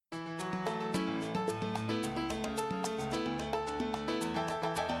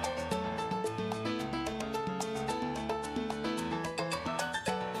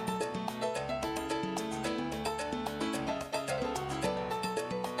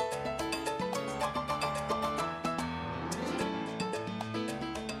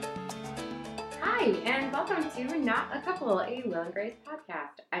Hi, and welcome to Not a Couple, a Will and Grace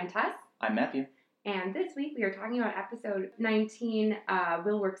podcast. I'm Tess. I'm Matthew. And this week we are talking about episode 19,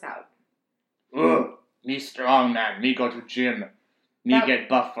 Will Works Out. Ugh, me strong man, me go to gym. Me That- get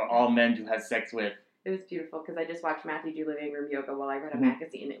buff for all men to have sex with. It was beautiful because I just watched Matthew do living room yoga while I read a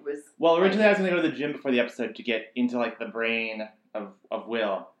magazine. It was Well, originally I was going to go to the gym before the episode to get into the brain of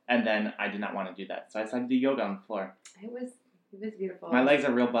Will, and then I did not want to do that, so I decided to do yoga on the floor. It was beautiful. My legs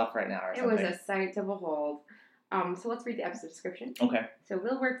are real buff right now, or It something. was a sight to behold. So let's read the episode description. Okay. So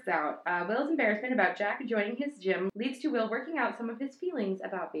Will works out. Will's embarrassment about Jack joining his gym leads to Will working out some of his feelings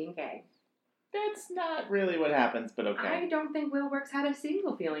about being gay. That's not really what happens, but okay. I don't think Will Works had a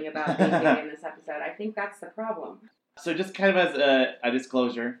single feeling about being gay in this episode. I think that's the problem. So just kind of as a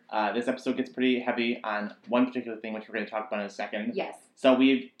disclosure, this episode gets pretty heavy on one particular thing, which we're going to talk about in a second. Yes. So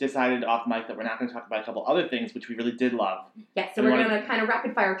we've decided off mic that we're not going to talk about a couple other things, which we really did love. Yes, so we're going to kind of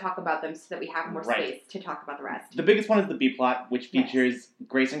rapid fire talk about them so that we have more space to talk about the rest. The biggest one is the B-plot, which features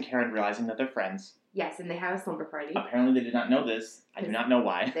Grace and Karen realizing that they're friends. Yes, and they have a slumber party. Apparently they did not know this. I do not know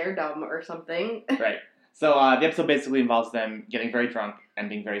why. They're dumb or something. Right. So the episode basically involves them getting very drunk and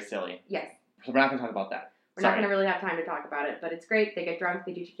being very silly. Yes. So we're not going to talk about that. We're not going to really have time to talk about it, but it's great. They get drunk,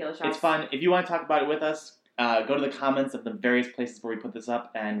 they do tequila shots. It's fun. If you want to talk about it with us, go to the comments of the various places where we put this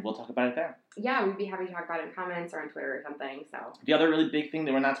up, and we'll talk about it there. Yeah, we'd be happy to talk about it in comments or on Twitter or something. So the other really big thing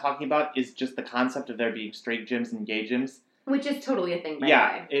that we're not talking about is just the concept of there being straight gyms and gay gyms. Which is totally a thing, by the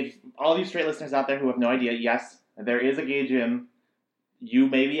way. If all you straight listeners out there who have no idea, yes, there is a gay gym. You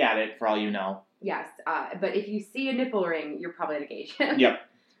may be at it, for all you know. Yes, but if you see a nipple ring, you're probably at a gay gym. Yep.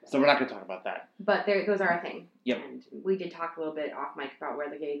 So we're not going to talk about that. But those are a thing. Yep. And we did talk a little bit off mic about where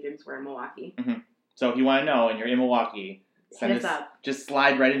the gay gyms were in Milwaukee. Mm-hmm. So if you want to know and you're in Milwaukee, send us up. Just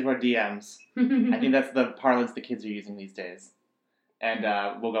slide right into our DMs. I think that's the parlance the kids are using these days.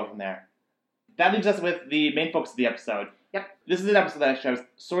 And we'll go from there. That leaves us with the main focus of the episode. Yep. This is an episode that I was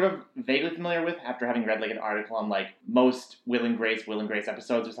sort of vaguely familiar with after having read an article on most Will and Grace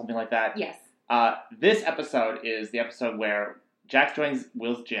episodes or something like that. Yes. This episode is the episode where Jack joins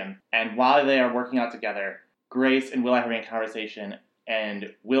Will's gym, and while they are working out together, Grace and Will are having a conversation,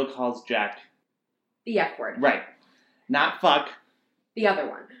 and Will calls Jack the F word. Right. Not fuck. The other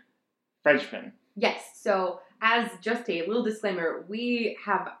one. Frenchman. Yes. So, as just a little disclaimer, we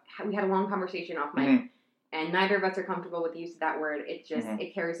had a long conversation off mic, and neither of us are comfortable with the use of that word. It just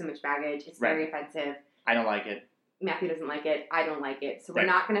it carries so much baggage. It's very offensive. I don't like it. Matthew doesn't like it. I don't like it. So we're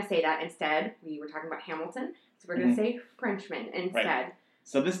not going to say that. Instead, we were talking about Hamilton, so we're going to say Frenchman instead. Right.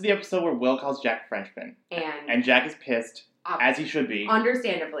 So this is the episode where Will calls Jack Frenchman. And Jack is pissed, as he should be.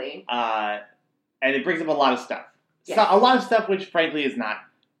 Understandably. And it brings up a lot of stuff. Yes. So, a lot of stuff which, frankly, is not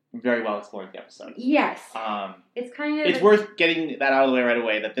very well explored in the episode. Yes. It's kind of... It's worth getting that out of the way right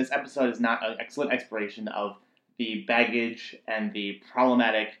away, that this episode is not an excellent exploration of the baggage and the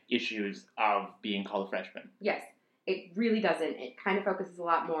problematic issues of being called a Frenchman. Yes. It really doesn't. It kind of focuses a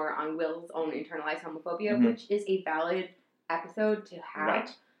lot more on Will's own internalized homophobia, which is a valid episode to have. Right.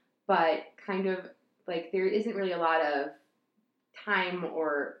 But kind of, there isn't really a lot of time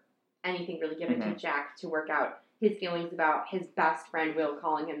or anything really given to Jack to work out his feelings about his best friend Will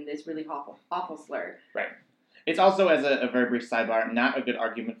calling him this really awful slur. Right. It's also, as a very brief sidebar, not a good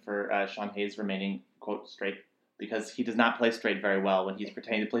argument for Sean Hayes remaining, quote, straight, because he does not play straight very well when he's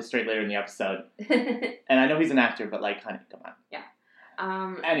pretending to play straight later in the episode. And I know he's an actor, but, honey, come on.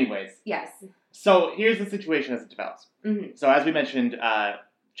 Yeah. Anyways. Yes. So, here's the situation as it develops. Mm-hmm. So, as we mentioned,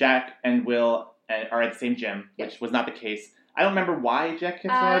 Jack and Will are at the same gym, which was not the case. I don't remember why Jack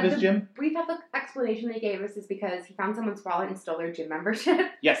kicked out of his gym. The brief explanation they gave us is because he found someone's wallet and stole their gym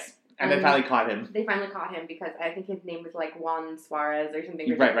membership. Yes. And they finally caught him. They finally caught him because I think his name was Juan Suarez or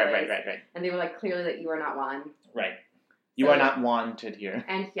something. Right. And they were clearly that you are not Juan. Right. You are not wanted here.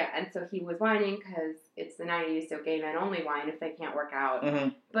 And so he was whining because it's the 90s, so gay men only whine if they can't work out. Mm-hmm.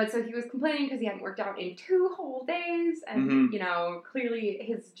 But so he was complaining because he hadn't worked out in 2 whole days, and clearly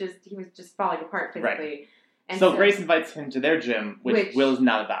he was just falling apart physically. Right. And so Grace invites him to their gym, which Will is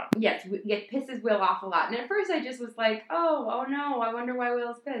not about. Yes, it pisses Will off a lot. And at first I just was like, oh no, I wonder why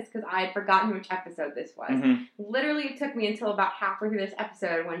Will's pissed, because I had forgotten which episode this was. Mm-hmm. Literally, it took me until about halfway through this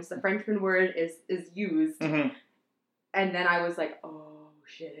episode when the Frenchman word is used. Mm-hmm. And then I was like, oh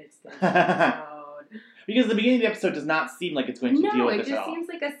shit, it's this episode. Because the beginning of the episode does not seem like it's going to deal with this at all. No, it just seems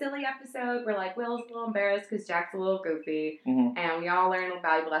like a silly episode where, Will's a little embarrassed because Jack's a little goofy, and we all learn a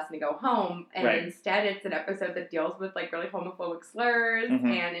valuable lesson to go home, and instead it's an episode that deals with, really homophobic slurs and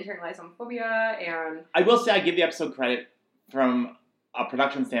internalized homophobia, and... I will say I give the episode credit from a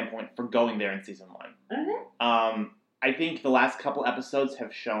production standpoint for going there in season 1. I think the last couple episodes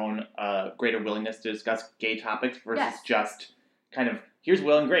have shown a greater willingness to discuss gay topics versus just kind of, here's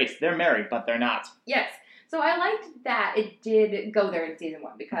Will and Grace. They're married, but they're not. Yes. So I liked that it did go there in season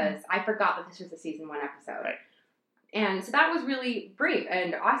 1 because I forgot that this was a season 1 episode. Right. And so that was really brave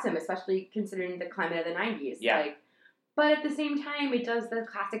and awesome, especially considering the climate of the 90s. Yeah. But at the same time, it does the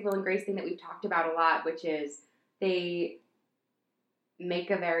classic Will and Grace thing that we've talked about a lot, which is they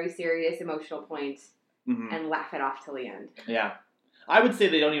make a very serious emotional point and laugh it off till the end. Yeah. I would say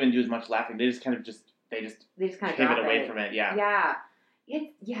they don't even do as much laughing. They just kind of pivot away from it. Yeah. Yeah.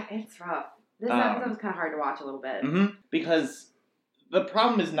 It's rough. This episode was kind of hard to watch a little bit. Because the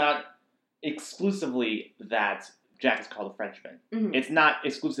problem is not exclusively that Jack is called a Frenchman. It's not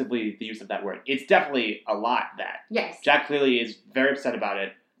exclusively the use of that word. It's definitely a lot that. Yes. Jack clearly is very upset about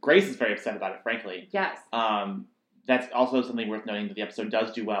it. Grace is very upset about it, frankly. Yes. That's also something worth noting that the episode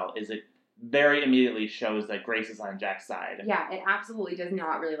does do well, is it very immediately shows that Grace is on Jack's side. Yeah, it absolutely does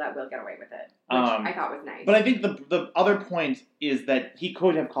not really let Will get away with it, which I thought was nice. But I think the other point is that he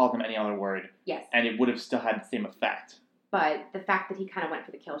could have called him any other word. Yes. And it would have still had the same effect. But the fact that he kind of went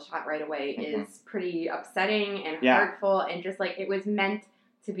for the kill shot right away is pretty upsetting and hurtful, and just it was meant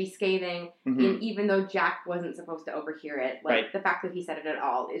to be scathing, and even though Jack wasn't supposed to overhear it, the fact that he said it at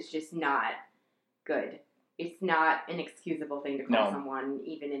all is just not good. It's not an excusable thing to call someone,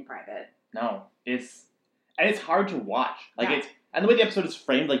 even in private. No, it's hard to watch. And the way the episode is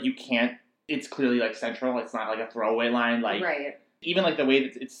framed, you can't. It's clearly central. It's not a throwaway line. Right. Even the way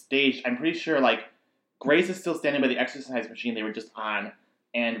that it's staged, I'm pretty sure Grace is still standing by the exercise machine they were just on,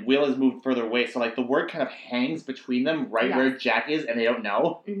 and Will has moved further away. So the word kind of hangs between them, where Jack is, and they don't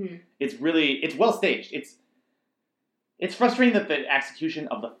know. It's well staged. It's frustrating that the execution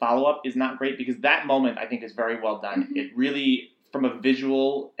of the follow up is not great because that moment I think is very well done. It really, from a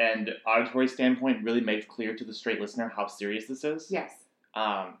visual and auditory standpoint, really makes clear to the straight listener how serious this is. Yes.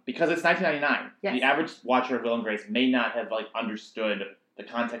 Because it's 1999. Yes. The average watcher of Will and Grace may not have understood the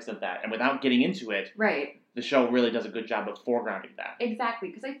context of that, and without getting into it, the show really does a good job of foregrounding that. Exactly,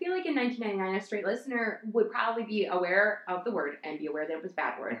 because I feel in 1999, a straight listener would probably be aware of the word and be aware that it was a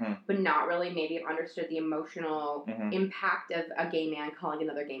bad word, but not really maybe have understood the emotional impact of a gay man calling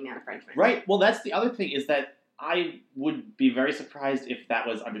another gay man a Frenchman. Right. Well, that's the other thing is that I would be very surprised if that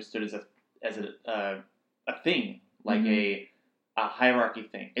was understood as a thing, a hierarchy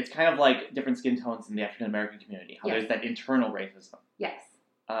thing. It's kind of like different skin tones in the African American community. How there's that internal racism. Yes.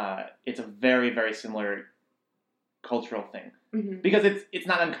 It's a very, very similar cultural thing. Because it's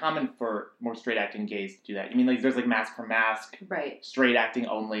not uncommon for more straight acting gays to do that. I mean, there's mask for mask, straight acting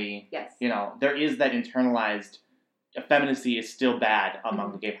only. Yes. There is that internalized effeminacy is still bad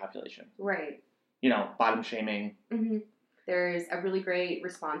among the gay population. Right. Bottom shaming. There's a really great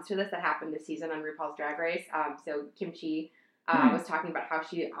response to this that happened this season on RuPaul's Drag Race. So Kimchi was talking about how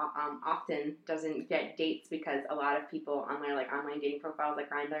she often doesn't get dates because a lot of people on their online dating profiles like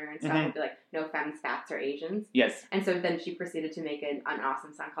Grindr and stuff will be no femmes, fats, or Asians. Yes. And so then she proceeded to make an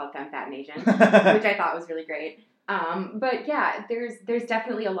awesome song called Femme, Fat, and Asian, which I thought was really great. But yeah, there's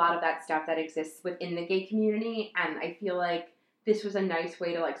definitely a lot of that stuff that exists within the gay community, and I feel this was a nice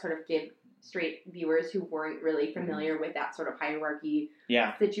way to sort of give straight viewers who weren't really familiar with that sort of hierarchy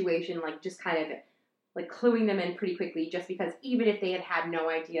situation, just kind of cluing them in pretty quickly, just because even if they had no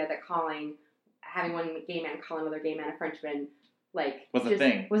idea that having one gay man call another gay man a Frenchman, was a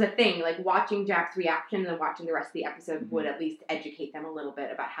thing. Watching Jack's reaction and watching the rest of the episode would at least educate them a little bit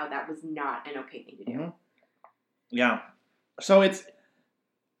about how that was not an okay thing to do. Yeah. So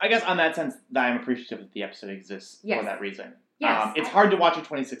I guess on that sense, that I'm appreciative that the episode exists for that reason. Yes. It's hard to watch in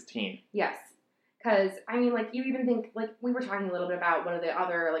 2016. Yes. Because, you even think, we were talking a little bit about one of the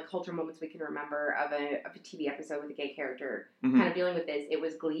other, cultural moments we can remember of a TV episode with a gay character kind of dealing with this. It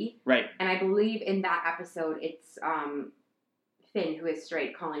was Glee. Right. And I believe in that episode, it's Finn, who is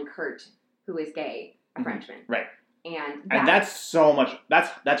straight, calling Kurt, who is gay, a Frenchman. Right. And that's so much,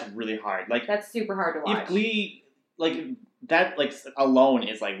 that's really hard. That's super hard to watch. If Glee, that, alone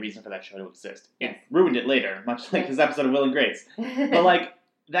is, reason for that show to exist. It ruined it later, much like this episode of Will and Grace. But,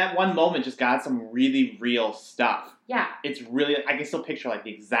 that one moment just got some really real stuff. Yeah. It's really, I can still picture,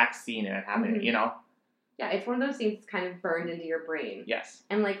 the exact scene in it happening, Yeah, it's one of those scenes kind of burned into your brain. Yes.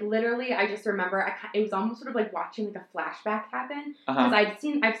 And, literally, I just remember, it was almost sort of watching, a flashback happen. Because I've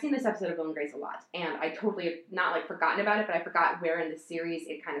seen this episode of Will and Grace a lot. And I totally, not, forgotten about it, but I forgot where in the series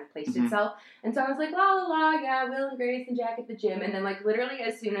it kind of placed itself. And so I was la la la, yeah, Will and Grace and Jack at the gym. And then, literally,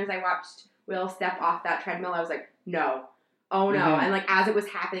 as soon as I watched Will step off that treadmill, I was no. oh no. Mm-hmm. And like as it was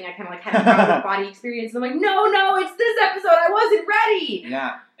happening, I kind of like had a out-of-body experience. And I'm like, no, it's this episode. I wasn't ready.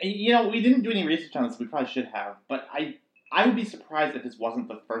 Yeah. You know, we didn't do any research on this. We probably should have. But I would be surprised if this wasn't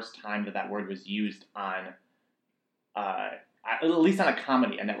the first time that word was used on, at least on a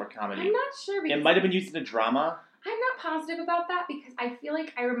comedy, a network comedy. I'm not sure. It might have been used in a drama. I'm not positive about that because I feel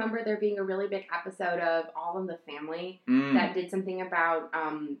like I remember there being a really big episode of All in the Family that did something about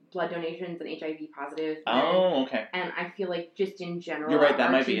blood donations and HIV positive men. Oh, okay. And I feel like just in general, you're right, that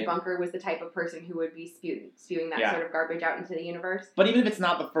Archie might be it. Bunker was the type of person who would be spewing that sort of garbage out into the universe. But even if it's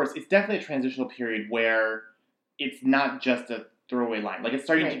not the first, it's definitely a transitional period where it's not just a throwaway line. Like, it's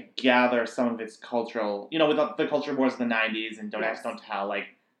starting to gather some of its cultural, you know, with the culture wars of the 90s and Don't Ask, Don't Tell. Like,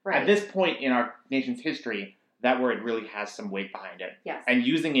 at this point in our nation's history, that word really has some weight behind it. Yes. And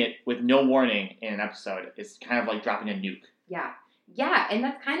using it with no warning in an episode is kind of like dropping a nuke. Yeah. Yeah, and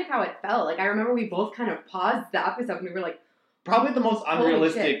that's kind of how it felt. Like, I remember we both kind of paused the episode and we were like... Probably the most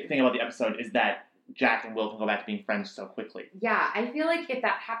unrealistic thing about the episode is that Jack and Will can go back to being friends so quickly. Yeah, I feel like if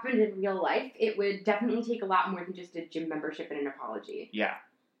that happened in real life, it would definitely take a lot more than just a gym membership and an apology. Yeah.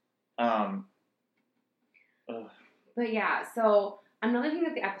 But yeah, so... Another thing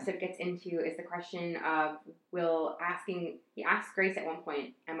that the episode gets into is the question of Will he asks Grace at one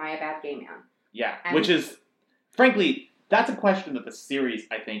point, am I a bad gay man? Yeah, which is, frankly, that's a question that the series,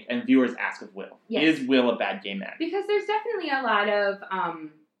 I think, and viewers ask of Will. Yes. Is Will a bad gay man? Because there's definitely a lot of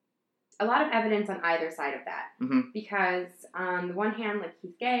evidence on either side of that. Mm-hmm. Because on the one hand, like,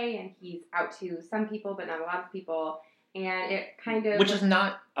 he's gay and he's out to some people, but not a lot of people. And it kind of... Which is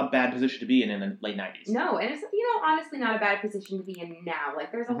not a bad position to be in the late 90s. No, and it's, honestly not a bad position to be in now.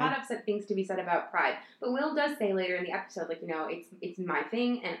 Like, there's a lot of things to be said about pride. But Will does say later in the episode, like, it's my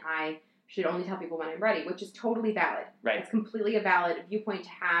thing, and I should only tell people when I'm ready, which is totally valid. Right. It's completely a valid viewpoint to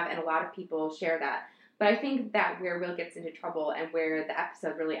have, and a lot of people share that. But I think that where Will gets into trouble and where the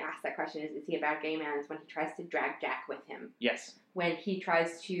episode really asks that question is he a bad gay man, is when he tries to drag Jack with him. Yes. When he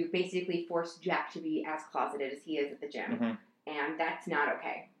tries to basically force Jack to be as closeted as he is at the gym. Mm-hmm. And that's not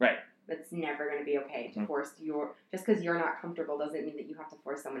okay. Right. That's never going to be okay to force just because you're not comfortable doesn't mean that you have to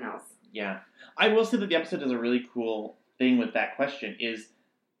force someone else. Yeah. I will say that the episode does a really cool thing with that question is,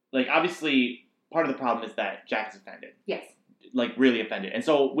 like, obviously, part of the problem is that Jack is offended. Yes. Like, really offended. And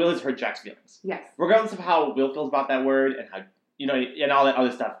so Will has hurt Jack's feelings. Yes. Regardless of how Will feels about that word and how, and all that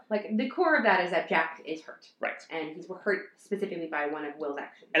other stuff. Like, the core of that is that Jack is hurt. Right. And he's hurt specifically by one of Will's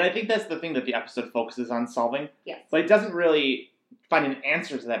actions. And I think that's the thing that the episode focuses on solving. Yes. But it doesn't really find an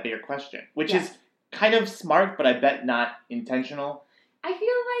answer to that bigger question, which is kind of smart, but I bet not intentional. I feel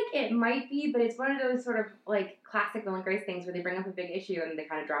like it might be, but it's one of those sort of, like, classic Will and Grace things where they bring up a big issue and they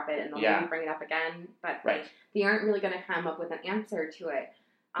kind of drop it and they'll maybe bring it up again, but they aren't really going to come up with an answer to it.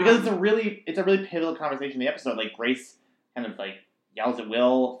 Because it's a really pivotal conversation in the episode. Like, Grace kind of, like, yells at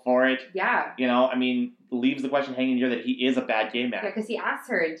Will for it. Yeah. Leaves the question hanging here that he is a bad gay man. Yeah, because he asks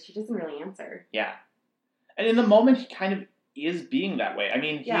her and she doesn't really answer. Yeah. And in the moment, he kind of is being that way. I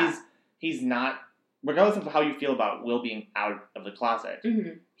mean, he's not... Regardless of how you feel about Will being out of the closet,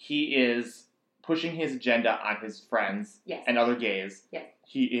 he is pushing his agenda on his friends and other gays. Yes.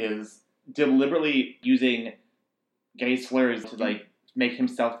 He is deliberately using gay slurs to, like, make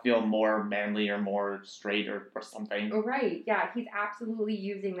himself feel more manly or more straight or something. Right, yeah. He's absolutely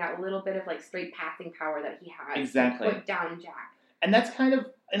using that little bit of, like, straight passing power that he has to put down Jack. And that's kind of,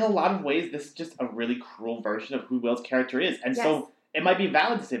 in a lot of ways, this is just a really cruel version of who Will's character is. And so... It might be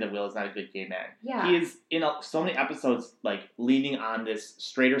valid to say that Will is not a good gay man. Yeah. He is, in so many episodes, like, leaning on this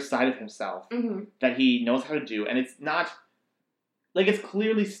straighter side of himself that he knows how to do. And it's not... Like, it's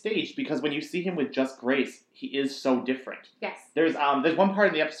clearly staged, because when you see him with just Grace, he is so different. Yes. There's one part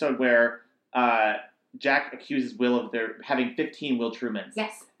in the episode where Jack accuses Will of there having 15 Will Trumans.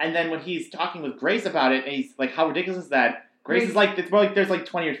 Yes. And then when he's talking with Grace about it, and he's like, how ridiculous is that? Grace is like, it's more like there's like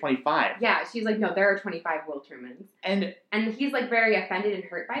 20 or 25. Yeah, she's like, no, there are 25 Will Trumans. And he's like very offended and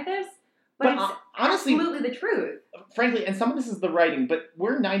hurt by this. But it's honestly, absolutely the truth. Frankly, and some of this is the writing, but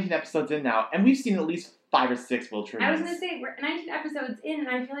we're 19 episodes in now, and we've seen at least 5 or 6 Will Trumans. I was going to say, we're 19 episodes in, and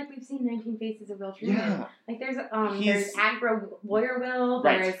I feel like we've seen 19 faces of Will Truman. Yeah. Like, there's aggro lawyer Will,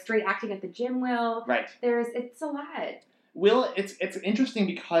 there's straight acting at the gym Will. Right. It's a lot. Will, it's interesting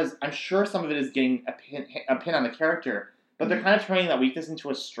because I'm sure some of it is getting a pin on the character, but they're kind of turning that weakness into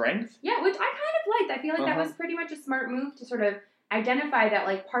a strength. Yeah, which I kind of liked. I feel like that was pretty much a smart move to sort of identify that,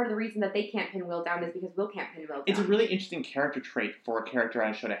 like, part of the reason that they can't pin Will down is because Will can't pin Will down. It's a really interesting character trait for a character on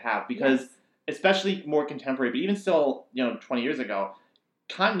a show to have, because especially more contemporary, but even still, 20 years ago,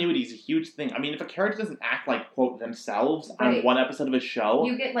 continuity is a huge thing. I mean, if a character doesn't act like, quote, themselves Right. on one episode of a show...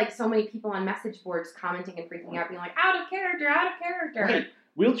 You get, like, so many people on message boards commenting and freaking out, being like, out of character, out of character. Right.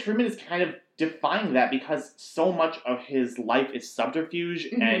 Will Truman is kind of defying that because so much of his life is subterfuge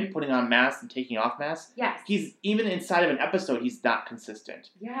and putting on masks and taking off masks. Yes. He's, even inside of an episode, he's not consistent.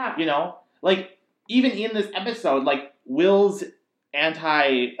 Yeah. You know? Like, even in this episode, like, Will's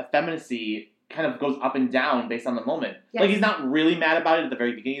anti-effeminacy kind of goes up and down based on the moment. Yes. Like, he's not really mad about it at the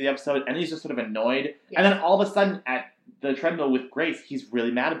very beginning of the episode, and he's just sort of annoyed. Yes. And then all of a sudden, at the treadmill with Grace, he's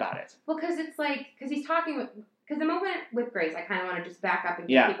really mad about it. Well, because it's like, because he's talking with, because the moment with Grace, I kind of want to just back up and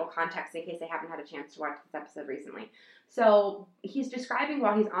give people context in case they haven't had a chance to watch this episode recently. So, he's describing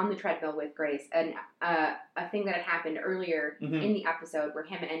while he's on the treadmill with Grace a thing that had happened earlier in the episode where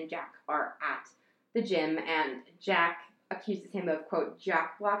him and Jack are at the gym, and Jack accuses him of, quote,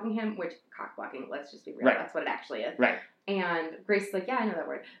 jock blocking him, which, cock blocking, let's just be real, that's what it actually is. Right. And Grace is like, yeah, I know that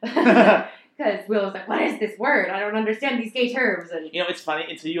word. Because Willow's like, what is this word? I don't understand these gay terms. And you know, it's funny,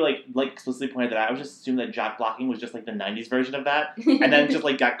 until you, like explicitly pointed that out, I was just assuming that jock blocking was just, like, the 90s version of that, and then just,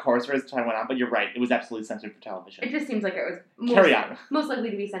 like, got coarser as time went on, but you're right, it was absolutely censored for television. It just seems like it was most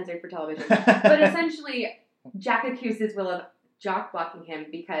likely to be censored for television. But essentially, Jack accuses Will of jock blocking him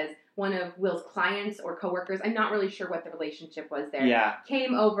because one of Will's clients or coworkers, I'm not really sure what the relationship was there,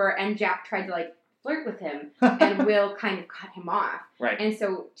 came over and Jack tried to, like, flirt with him, and Will kind of cut him off. Right. And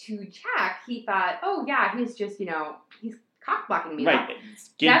so to Jack, he thought, oh yeah, he's just, you know, he's cock blocking me. Right.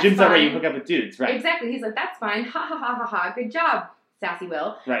 Jim's that way you hook up with dudes, right. Exactly. He's like, that's fine. Ha ha ha ha ha. Good job, sassy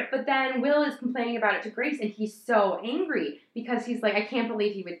Will. Right. But then Will is complaining about it to Grace, and he's so angry because he's like, I can't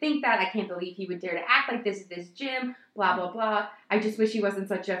believe he would think that. I can't believe he would dare to act like this at this gym. Blah, blah, blah. I just wish he wasn't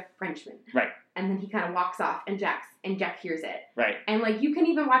such a Frenchman. Right. And then he kind of walks off, and Jack hears it. Right. And, like, you can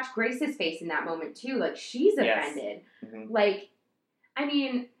even watch Grace's face in that moment, too. Like, she's offended. Yes. Mm-hmm. Like, I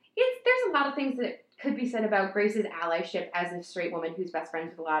mean, there's a lot of things that could be said about Grace's allyship as a straight woman who's best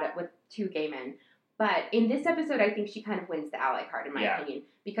friends with two gay men. But in this episode, I think she kind of wins the ally card, in my opinion,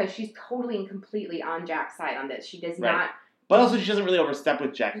 because she's totally and completely on Jack's side on this. She does not... But also, she doesn't really overstep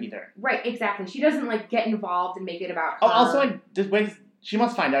with Jack either. Right, exactly. She doesn't, like, get involved and make it about her. Oh, also, she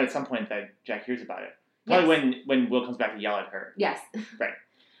must find out at some point that Jack hears about it. Probably when Will comes back to yell at her. Yes. Right.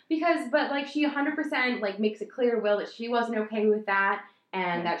 But, like, she 100%, like, makes it clear to Will that she wasn't okay with that,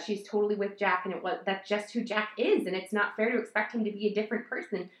 and that she's totally with Jack, and that's just who Jack is, and it's not fair to expect him to be a different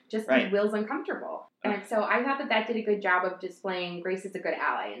person just because Will's uncomfortable. And so I thought that did a good job of displaying Grace as a good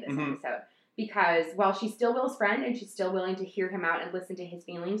ally in this episode. Because while she's still Will's friend, and she's still willing to hear him out and listen to his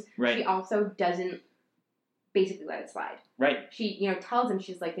feelings, she also doesn't basically let it slide. Right. She, you know, tells him,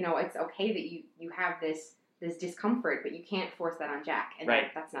 she's like, you know, it's okay that you have this discomfort, but you can't force that on Jack, and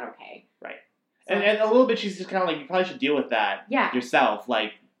that's not okay. Right. So, and a little bit, she's just kind of like, you probably should deal with that yourself.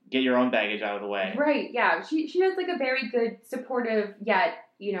 Like, get your own baggage out of the way. Right, yeah. She has, like, a very good, supportive, yet,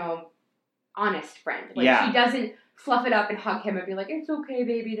 you know, honest friend. Like, she doesn't fluff it up and hug him and be like, it's okay,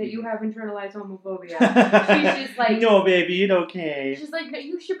 baby, that you have internalized homophobia. She's just like... No, baby, it's okay. She's like, no,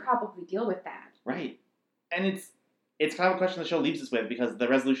 you should probably deal with that. Right. And it's kind of a question the show leaves us with, because the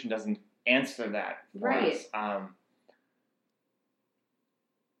resolution doesn't answer that for us. I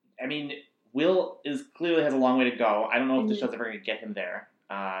mean, Will clearly has a long way to go. I don't know if the show's ever going to get him there.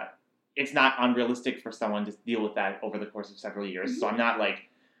 It's not unrealistic for someone to deal with that over the course of several years, so I'm not like,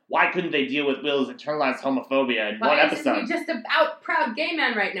 why couldn't they deal with Will's internalized homophobia in one episode? Why isn't he just about proud gay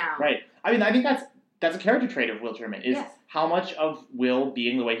man right now? Right. I mean, I think that's a character trait of Will Truman, is how much of Will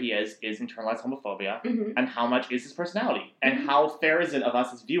being the way he is internalized homophobia, and how much is his personality, and how fair is it of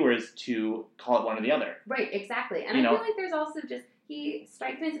us as viewers to call it one or the other. Right, exactly. And I feel like there's also just, he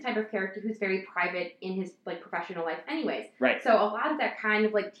strikes me as the type of character who's very private in his, like, professional life anyways. Right. So a lot of that kind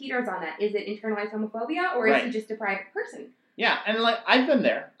of, like, teeters on that. Is it internalized homophobia, or is he just a private person? Yeah, and, like, I've been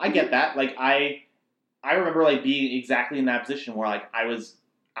there. I get that. Like, I remember, like, being exactly in that position where, like, I was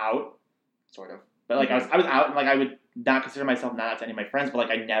out, sort of. But, like, I was out, and, like, I would not consider myself not out to any of my friends, but,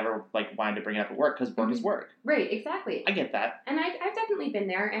 like, I never, like, wanted to bring it up at work, because work is work. Right, exactly. I get that. And I've definitely been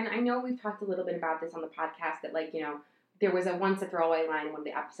there, and I know we've talked a little bit about this on the podcast, that, like, you know, there was once a throwaway line in one of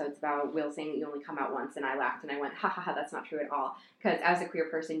the episodes about Will saying that you only come out once, and I laughed, and I went, ha ha ha, that's not true at all. Because as a queer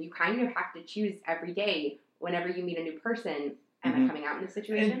person, you kind of have to choose every day, whenever you meet a new person, am I coming out in this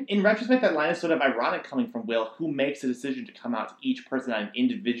situation? In retrospect, that line is sort of ironic coming from Will, who makes a decision to come out to each person on an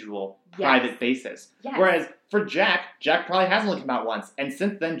individual, private basis. Yes. Whereas for Jack probably has only come out once, and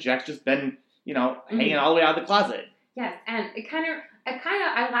since then, Jack's just been, you know, hanging all the way out of the closet. Yes, and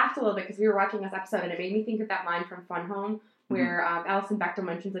I laughed a little bit because we were watching this episode, and it made me think of that line from Fun Home, where Alison Bechdel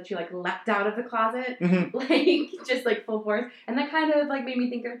mentions that she like leapt out of the closet, Mm-hmm. like just like full force, and that kind of like made me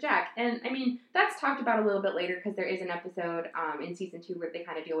think of Jack. And I mean, that's talked about a little bit later because there is an episode in season 2 where they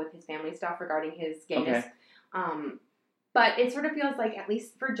kind of deal with his family stuff regarding his gayness. Okay. But it sort of feels like, at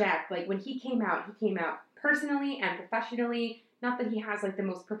least for Jack, like when he came out personally and professionally. Not that he has like the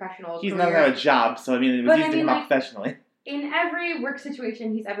most professional. He's career. not got a job, so I mean, it was easy to come out professionally. In every work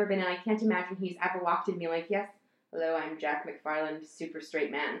situation he's ever been in, I can't imagine he's ever walked in and be like, yes, hello, I'm Jack McFarland, super straight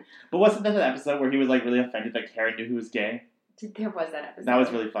man. But wasn't that an episode where he was like really offended that Karen knew he was gay? There was that episode. That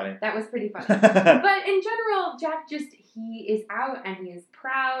was really funny. That was pretty funny. But in general, Jack he is out and he is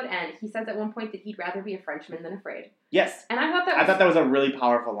proud, and he says at one point that he'd rather be a Frenchman than afraid. Yes. And I thought that was a really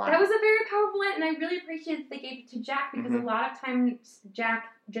powerful line. That was a very powerful line, and I really appreciate that they gave it to Jack, because a lot of times Jack,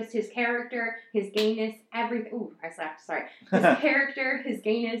 just his character, his gayness, everything. Ooh, I slapped, sorry. His character, his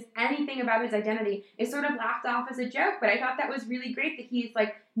gayness, anything about his identity is sort of laughed off as a joke, but I thought that was really great that he's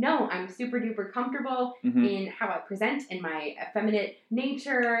like, no, I'm super duper comfortable in how I present, in my effeminate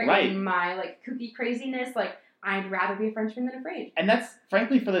nature, in my like kooky craziness, like, I'd rather be a Frenchman than afraid. And that's,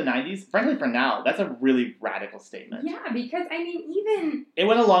 frankly, for the 90s, frankly, for now, that's a really radical statement. Yeah, because, I mean, even... It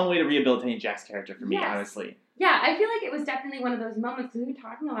went a long way to rehabilitating Jack's character for me, honestly. Yeah, I feel like it was definitely one of those moments, because we were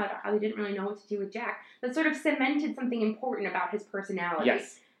talking a lot about how they didn't really know what to do with Jack, that sort of cemented something important about his personality.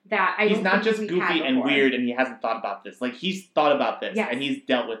 Yes. That I he's not just goofy and weird and he hasn't thought about this. Like, he's thought about this, and he's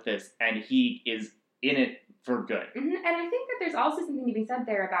dealt with this, and he is in it for good. And I think that there's also something to be said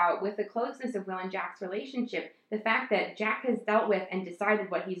there about, with the closeness of Will and Jack's relationship, the fact that Jack has dealt with and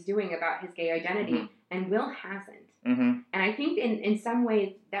decided what he's doing about his gay identity, and Will hasn't. And I think in some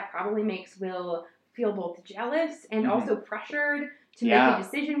ways that probably makes Will feel both jealous and also pressured to make a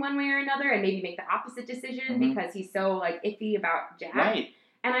decision one way or another, and maybe make the opposite decision because he's so like iffy about Jack. Right.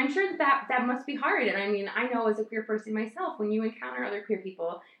 And I'm sure that must be hard. And I mean, I know as a queer person myself, when you encounter other queer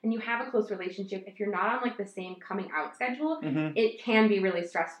people and you have a close relationship, if you're not on like the same coming out schedule, it can be really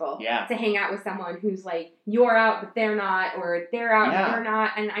stressful to hang out with someone who's like, you're out but they're not, or they're out but you're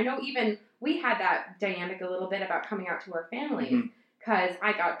not. And I know even we had that dynamic a little bit about coming out to our families, because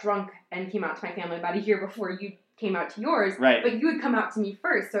I got drunk and came out to my family about a year before you came out to yours, but you had come out to me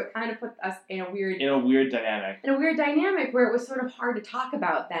first, so it kind of put us in a weird dynamic where it was sort of hard to talk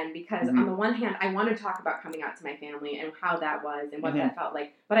about then, because on the one hand I wanted to talk about coming out to my family and how that was and what that felt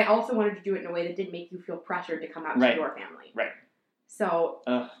like, but I also wanted to do it in a way that didn't make you feel pressured to come out to your family. So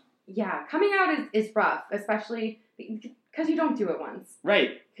yeah, coming out is rough, especially because you don't do it once.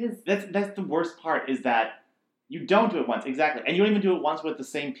 Because that's the worst part, is that you don't do it once, exactly, and you don't even do it once with the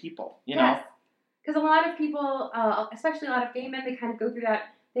same people, you know. Because a lot of people, especially a lot of gay men, they kind of go through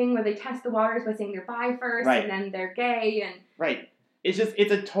that thing where they test the waters by saying they're bi first, and then they're gay, and... It's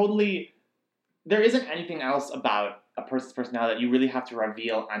a totally... There isn't anything else about a person's personality that you really have to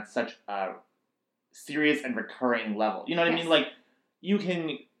reveal on such a serious and recurring level. You know what I mean? Like, you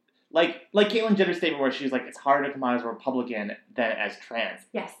can... Like Caitlyn Jenner's statement where she was like, it's harder to come out as a Republican than as trans.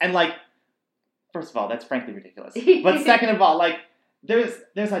 And, like, first of all, that's frankly ridiculous. But second of all, like... There's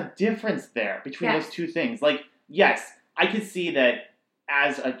a difference there between those two things. Like, yes, I could see that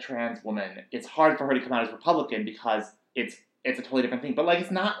as a trans woman, it's hard for her to come out as Republican because it's a totally different thing. But, like, it's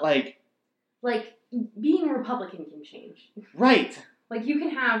not like... Like, being a Republican can change. Like, you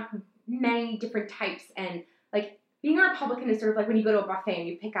can have many different types, and, like, being a Republican is sort of like when you go to a buffet and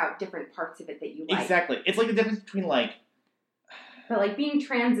you pick out different parts of it that you like. Exactly. It's like the difference between, like... But, like, being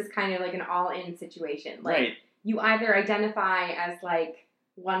trans is kind of like an all-in situation. Like, you either identify as, like,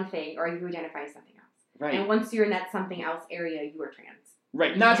 one thing, or you identify as something else. And once you're in that something else area, you are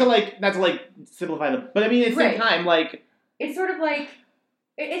trans. Not to simplify them. But, I mean, at the same time, like... It's sort of like...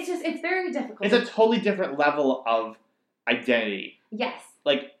 It's very difficult. It's a totally different level of identity.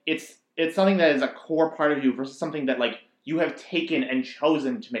 Like, it's something that is a core part of you versus something that, like, you have taken and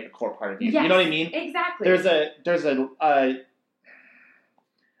chosen to make a core part of you. You know what I mean? Exactly. There's a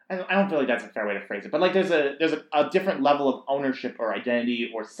I don't feel like that's a fair way to phrase it, but like there's a different level of ownership or identity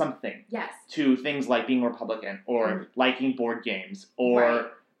or something to things like being Republican or liking board games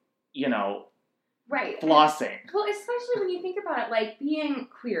or, you know, flossing. Well, especially when you think about it, like being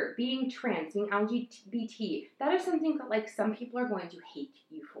queer, being trans, being LGBT, that is something that like some people are going to hate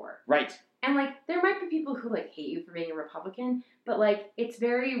you for. And, like, there might be people who, like, hate you for being a Republican, but, like, it's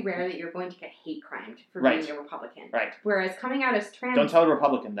very rare that you're going to get hate crimed for being a Republican. Whereas coming out as trans... Don't tell a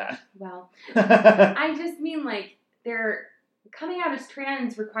Republican that. Well, I just mean, like, coming out as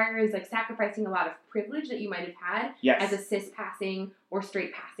trans requires, like, sacrificing a lot of privilege that you might have had as a cis-passing or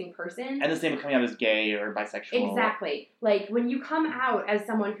straight-passing person. And the same with coming out as gay or bisexual. Exactly. Like, when you come out as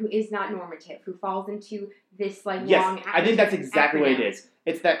someone who is not normative, who falls into this, like, yes, long I think that's exactly what it is.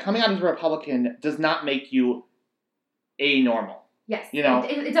 It's that coming out as a Republican does not make you anormal. Yes. You know?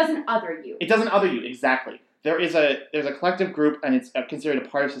 It doesn't other you. It doesn't other you, exactly. There's a collective group, and it's considered a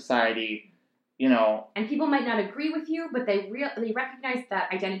part of society. You know, and people might not agree with you, but they recognize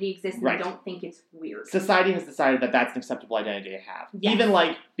that identity exists and they don't think it's weird. Society has decided that that's an acceptable identity to have. Yes. Even,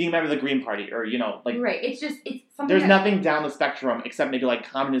 like, being a member of the Green Party or, you know, like... Right, it's something there's nothing down the spectrum except maybe, like,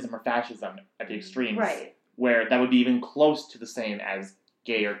 communism or fascism at the extremes. Right. Where that would be even close to the same as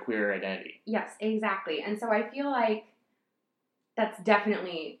gay or queer identity. Yes, exactly. And so I feel like that's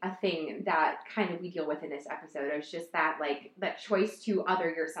definitely a thing that kind of we deal with in this episode. It's just that, like, that choice to other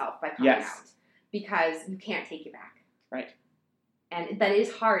yourself by coming out. Because you can't take it back. Right. And that is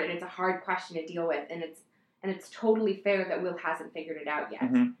hard, and it's a hard question to deal with, and it's totally fair that Will hasn't figured it out yet.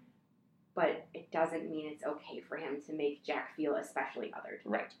 Mm-hmm. But it doesn't mean it's okay for him to make Jack feel especially othered.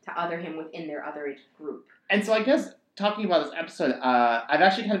 Right. To other him within their other group. And so I guess, talking about this episode, I've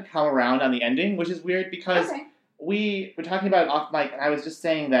actually kind of come around on the ending, which is weird, because we were talking about it off mic, and I was just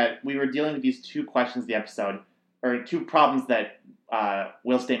saying that we were dealing with these two questions of the episode, or two problems that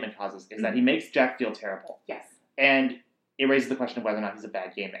Will's statement causes, is that he makes Jack feel terrible. Yes. And it raises the question of whether or not he's a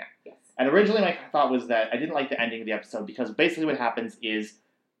bad gay man. Yes. And originally my thought was that I didn't like the ending of the episode because basically what happens is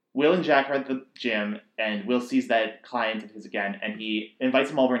Will and Jack are at the gym, and Will sees that client of his again, and he invites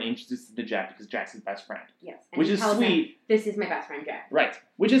him over and introduces him to Jack because Jack's his best friend. Yes. And which is sweet. Him, this is my best friend, Jack. Right.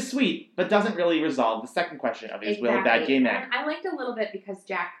 Which is sweet, but doesn't really resolve the second question of is Will a bad gay man? And I liked a little bit because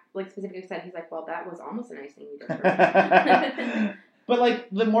Jack, like, specifically said, he's like, well, that was almost a nice thing you just heard. But, like,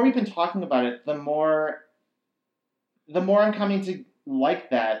 the more we've been talking about it, the more I'm coming to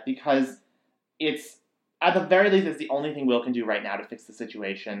like that, because it's, at the very least, it's the only thing Will can do right now to fix the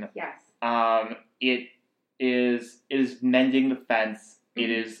situation. Yes. It is mending the fence.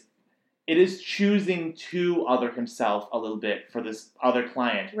 Mm-hmm. It is choosing to other himself a little bit for this other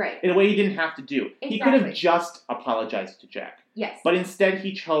client. Right. In a way he didn't have to do. Exactly. He could have just apologized to Jack. Yes. But instead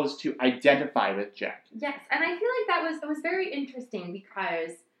he chose to identify with Jack. Yes, and I feel like it was very interesting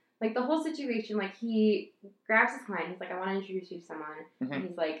because, like, the whole situation, like, he grabs his client, he's like, I want to introduce you to someone. Mm-hmm. And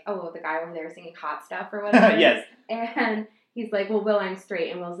he's like, oh, the guy over there singing hot stuff or whatever. Yes. And he's like, well, Will, I'm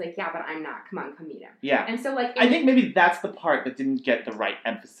straight. And Will's like, yeah, but I'm not. Come on, come meet him. Yeah. And so, like... I think maybe that's the part that didn't get the right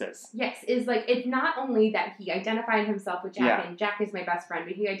emphasis. Yes, is, like, it's not only that he identified himself with Jack and Jack is my best friend,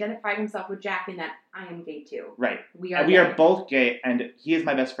 but he identified himself with Jack in that I am gay too. Right. We are both gay, and he is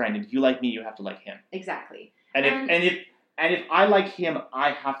my best friend, and if you like me, you have to like him. Exactly. And if I like him,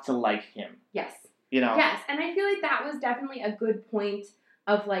 I have to like him. Yes. You know? Yes, and I feel like that was definitely a good point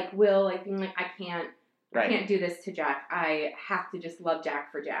of, like, Will, like, being like, I can't do this to Jack. I have to just love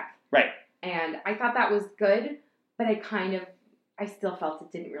Jack for Jack. Right. And I thought that was good, but I still felt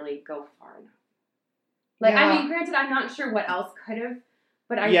it didn't really go far enough. Like, I mean, granted, I'm not sure what else could have,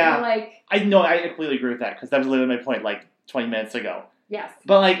 but I feel like... I completely agree with that, because that was literally my point, like, 20 minutes ago. Yes.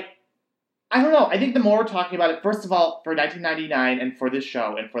 But, like, I don't know. I think the more we're talking about it, first of all, for 1999 and for this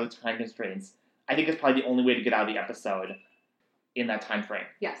show and for the time constraints, I think it's probably the only way to get out of the episode in that time frame.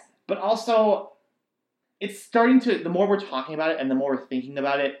 Yes. But also, it's starting to, the more we're talking about it and the more we're thinking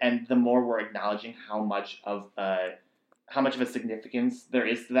about it and the more we're acknowledging how much of a significance there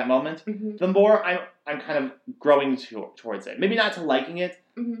is to that moment, mm-hmm. the more I'm kind of growing towards it. Maybe not to liking it,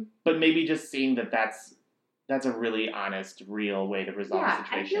 mm-hmm. but maybe just seeing that that's a really honest, real way to resolve the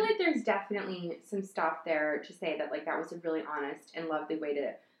situation. I feel like there's definitely some stuff there to say that, like, that was a really honest and lovely way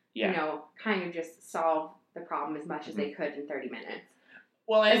to, you know, kind of just solve the problem as much as they could in 30 minutes.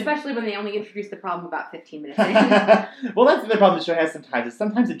 Well, especially when they only introduced the problem about 15 minutes in. Well, that's the problem the show has sometimes. Is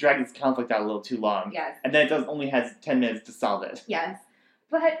sometimes it drags its conflict out a little too long. Yes. And then it only has 10 minutes to solve it. Yes.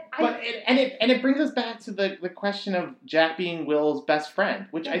 It brings us back to the question of Jack being Will's best friend,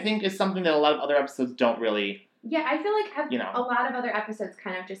 which I think is something that a lot of other episodes don't really... Yeah, I feel like a lot of other episodes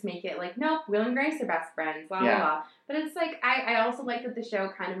kind of just make it like, nope, Will and Grace are best friends, blah, blah, blah. But it's like, I also like that the show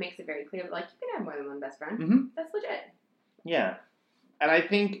kind of makes it very clear that, like, you can have more than one best friend. Mm-hmm. That's legit. Yeah. And I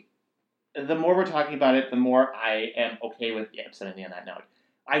think the more we're talking about it, the more I am okay with the episode ending on that note.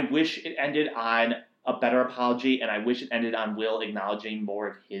 I wish it ended on a better apology, and I wish it ended on Will acknowledging more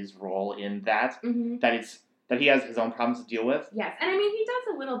of his role in that. Mm-hmm. That he has his own problems to deal with. Yes, and I mean, he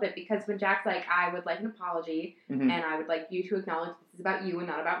does a little bit, because when Jack's like, I would like an apology, mm-hmm. and I would like you to acknowledge this is about you and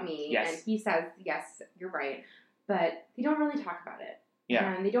not about me, and he says, yes, you're right, but they don't really talk about it.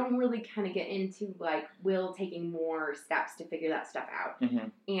 Yeah. And they don't really kind of get into, like, Will taking more steps to figure that stuff out. Mm-hmm.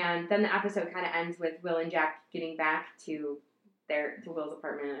 And then the episode kind of ends with Will and Jack getting back to Will's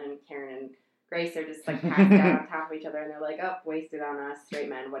apartment, and Karen and Grace are just, like, passed out on top of each other, and they're like, oh, wasted on us, straight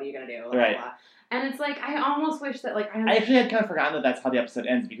men, what are you going to do? Blah, right. Blah, blah. And it's like, I almost wish that, like... I actually had kind of forgotten that that's how the episode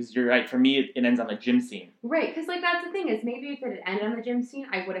ends, because you're right, for me, it ends on the gym scene. Right, because, like, that's the thing, is maybe if it had ended on the gym scene,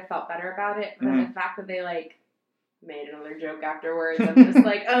 I would have felt better about it, but the fact that they, like, made another joke afterwards, I'm just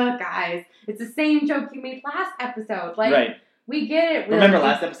like, oh, guys, it's the same joke you made last episode. Like, right. We get it. Remember,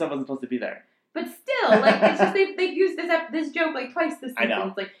 last episode wasn't supposed to be there. But still, like, it's just, they've used this joke, like, twice this season. I know.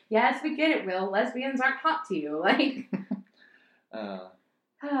 It's like, yes, we get it, Will. Lesbians aren't hot to you. Like,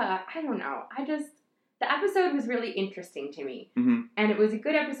 I don't know. The episode was really interesting to me. Mm-hmm. And it was a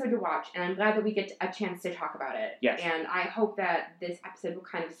good episode to watch, and I'm glad that we get a chance to talk about it. Yes. And I hope that this episode will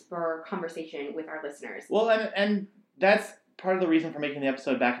kind of spur conversation with our listeners. Well, and that's part of the reason for making the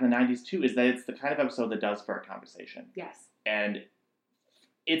episode back in the 90s, too, is that it's the kind of episode that does spur a conversation. Yes. And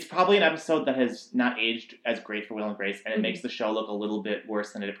it's probably an episode that has not aged as great for Will and Grace, and it makes the show look a little bit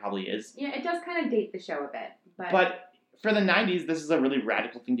worse than it probably is. Yeah, it does kind of date the show a bit. But for the 90s, this is a really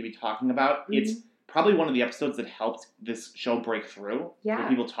radical thing to be talking about. Mm-hmm. It's probably one of the episodes that helped this show break through. Yeah. For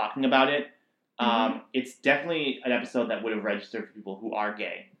people talking about it. It's definitely an episode that would have registered for people who are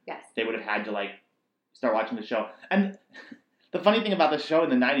gay. Yes. They would have had to, like, start watching the show. And the funny thing about the show in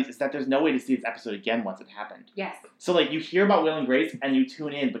the 90s is that there's no way to see this episode again once it happened. Yes. So, like, you hear about Will and Grace and you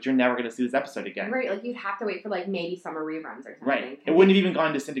tune in, but you're never going to see this episode again. Right, like, you'd have to wait for, like, maybe summer reruns or something. Right. It wouldn't have even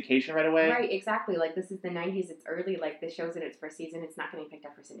gone into syndication right away. Right, exactly. Like, this is the 90s, it's early, like, the show's in its first season, it's not getting picked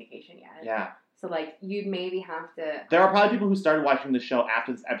up for syndication yet. Yeah. So, like, you'd maybe have to... There are probably people who started watching the show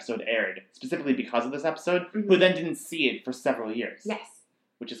after this episode aired, specifically because of this episode, who then didn't see it for several years. Yes.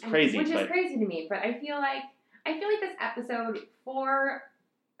 Which is crazy. Which is crazy to me, but I feel like this episode, for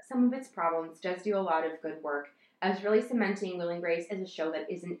some of its problems, does do a lot of good work as really cementing Will and Grace as a show that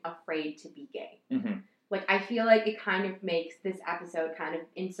isn't afraid to be gay. Mm-hmm. Like, I feel like it kind of makes this episode kind of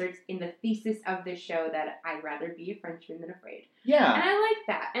inserts in the thesis of this show that I'd rather be a Frenchman than afraid. Yeah. And I like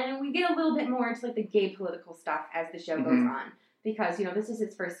that. And we get a little bit more into, like, the gay political stuff as the show goes on. Because, you know, this is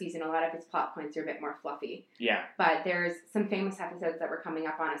its first season. A lot of its plot points are a bit more fluffy. Yeah. But there's some famous episodes that we're coming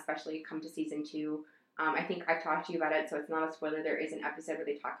up on, especially come to season 2. I think I've talked to you about it, so it's not a spoiler. There is an episode where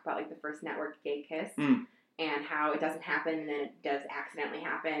they talk about, like, the first network gay kiss and how it doesn't happen and then it does accidentally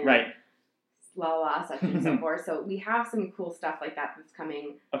happen. Right. Such and so forth. So we have some cool stuff like that that's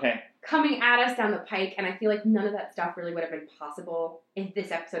coming at us down the pike, and I feel like none of that stuff really would have been possible if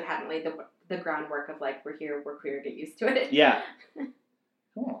this episode hadn't laid the groundwork of, like, we're here, we're queer, get used to it. Yeah.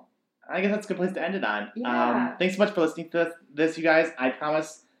 Cool. I guess that's a good place to end it on. Yeah. Thanks so much for listening to this, you guys. I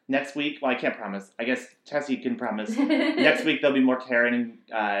promise next week, well, I can't promise. I guess Tessie can promise. Next week there'll be more Karen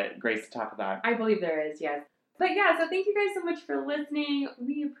and Grace to talk about. I believe there is, yes. But yeah, so thank you guys so much for listening.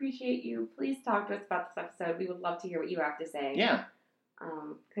 We appreciate you. Please talk to us about this episode. We would love to hear what you have to say. Yeah.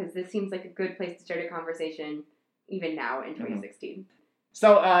 Because this seems like a good place to start a conversation, even now in 2016.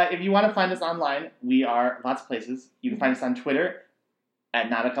 So if you want to find us online, we are lots of places. You can find us on Twitter at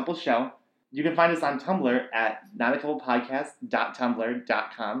NotACoupleShow. You can find us on Tumblr at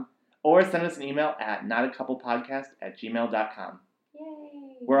notacouplepodcast.tumblr.com, or send us an email at notacouplepodcast@gmail.com.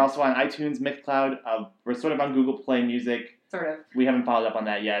 Yay! We're also on iTunes, MythCloud. We're sort of on Google Play Music. Sort of. We haven't followed up on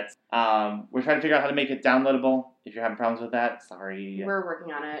that yet. We're trying to figure out how to make it downloadable. If you're having problems with that, sorry. We're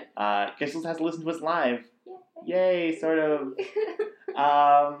working on it. Guess you'll have to listen to us live. Yay, sort of.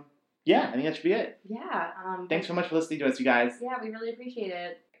 Yeah, I think that should be it. Yeah. Thanks so much for listening to us, you guys. Yeah, we really appreciate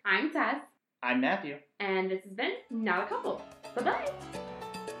it. I'm Tess. I'm Matthew. And this has been Not a Couple. Bye-bye.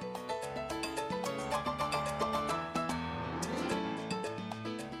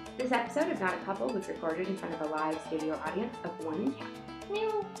 This episode of Not a Couple was recorded in front of a live studio audience of 1 in Cat.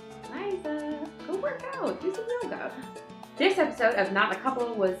 Meow. Liza, go work out. Do some yoga. This episode of Not a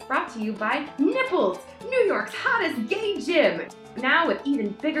Couple was brought to you by Nipples, New York's hottest gay gym. Now with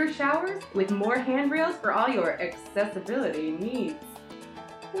even bigger showers with more handrails for all your accessibility needs.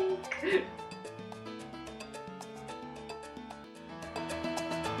 Wink.